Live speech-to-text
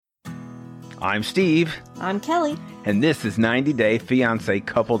I'm Steve. I'm Kelly. And this is 90 Day Fiancé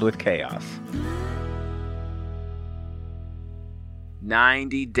Coupled with Chaos.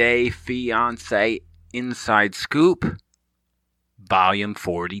 90 Day Fiancé Inside Scoop, Volume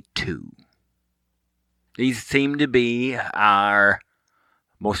 42. These seem to be our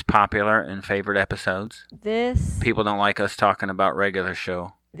most popular and favorite episodes. People don't like us talking about regular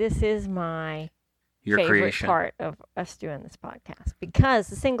show. This is my Your favorite creation. part of us doing this podcast because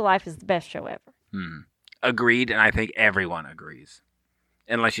The Single Life is the best show ever. Agreed, and I think everyone agrees.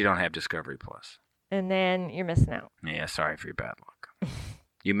 Unless you don't have Discovery Plus. And then you're missing out. Yeah, sorry for your bad luck.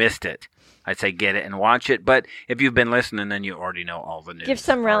 You missed it. I'd say get it and watch it, but if you've been listening, then you already know all the news. Get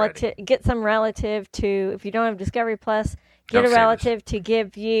some relative to, if you don't have Discovery Plus, get a relative to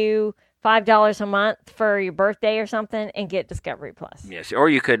give you $5 a month for your birthday or something and get Discovery Plus. Yes, or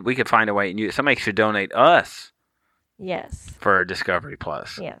we could find a way, and somebody should donate us. Yes. For Discovery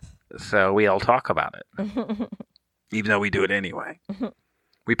Plus. Yes. So we all talk about it. Even though we do it anyway.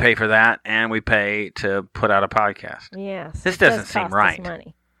 We pay for that, and we pay to put out a podcast. Yes. This doesn't seem right.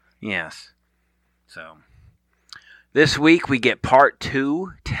 Money. Yes. So, this week we get part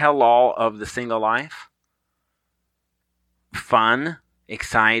 2, tell-all of The Single Life. Fun,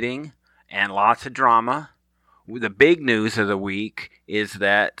 exciting, and lots of drama. The big news of the week is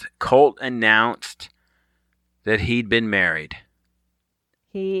that Colt announced that he'd been married.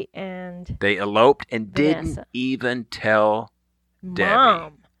 He and they eloped and Vanessa. Didn't even tell Debbie.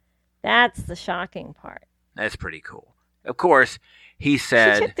 Mom. That's the shocking part. That's pretty cool. Of course, he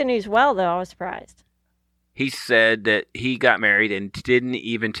said... She took the news well, though. I was surprised. He said that he got married and didn't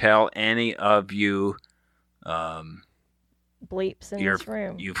even tell any of you... bleeps in this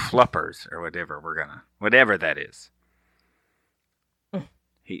room. You fluppers, or whatever that is.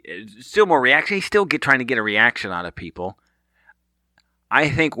 Still more reaction. He's still trying to get a reaction out of people. I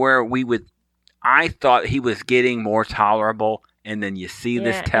think I thought he was getting more tolerable, and then you see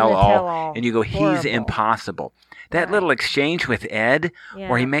this tell-all, and you go, he's impossible. That little exchange with Ed,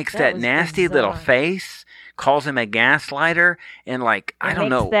 where he makes that nasty little face, calls him a gaslighter, and I don't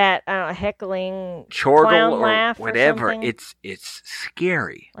know. That heckling chortle or laugh whatever. Or it's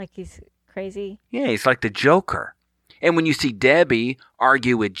scary. Like he's crazy. Yeah, he's like the Joker. And when you see Debbie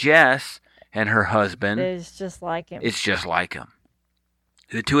argue with Jess and her husband, it's just like him. It's just like him.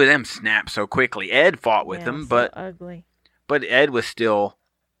 The two of them snapped so quickly. Ed fought with them, but ugly. But Ed was still,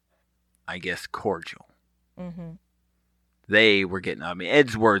 I guess, cordial. Mm-hmm. They were getting. I mean,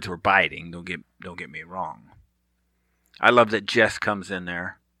 Ed's words were biting. Don't get me wrong. I love that Jess comes in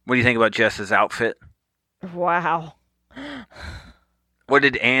there. What do you think about Jess's outfit? Wow. What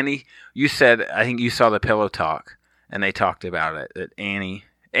did Annie? You said, I think you saw the Pillow Talk, and they talked about it. That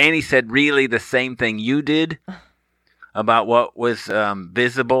Annie said really the same thing you did. About what was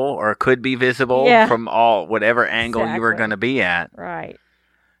visible or could be visible from whatever angle you were going to be at. Right.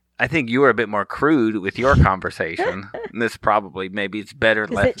 I think you were a bit more crude with your conversation. And this maybe it's better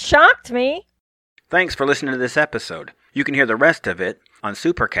left. It shocked me. Thanks for listening to this episode. You can hear the rest of it on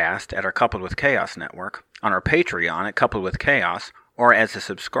Supercast at our Coupled with Chaos network, on our Patreon at Coupled with Chaos, or as a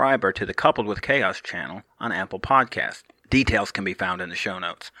subscriber to the Coupled with Chaos channel on Apple Podcasts. Details can be found in the show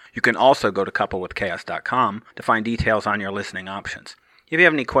notes. You can also go to coupledwithchaos.com to find details on your listening options. If you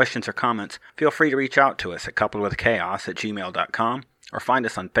have any questions or comments, feel free to reach out to us at coupledwithchaos@gmail.com or find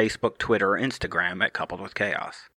us on Facebook, Twitter, or Instagram at Coupled with Chaos.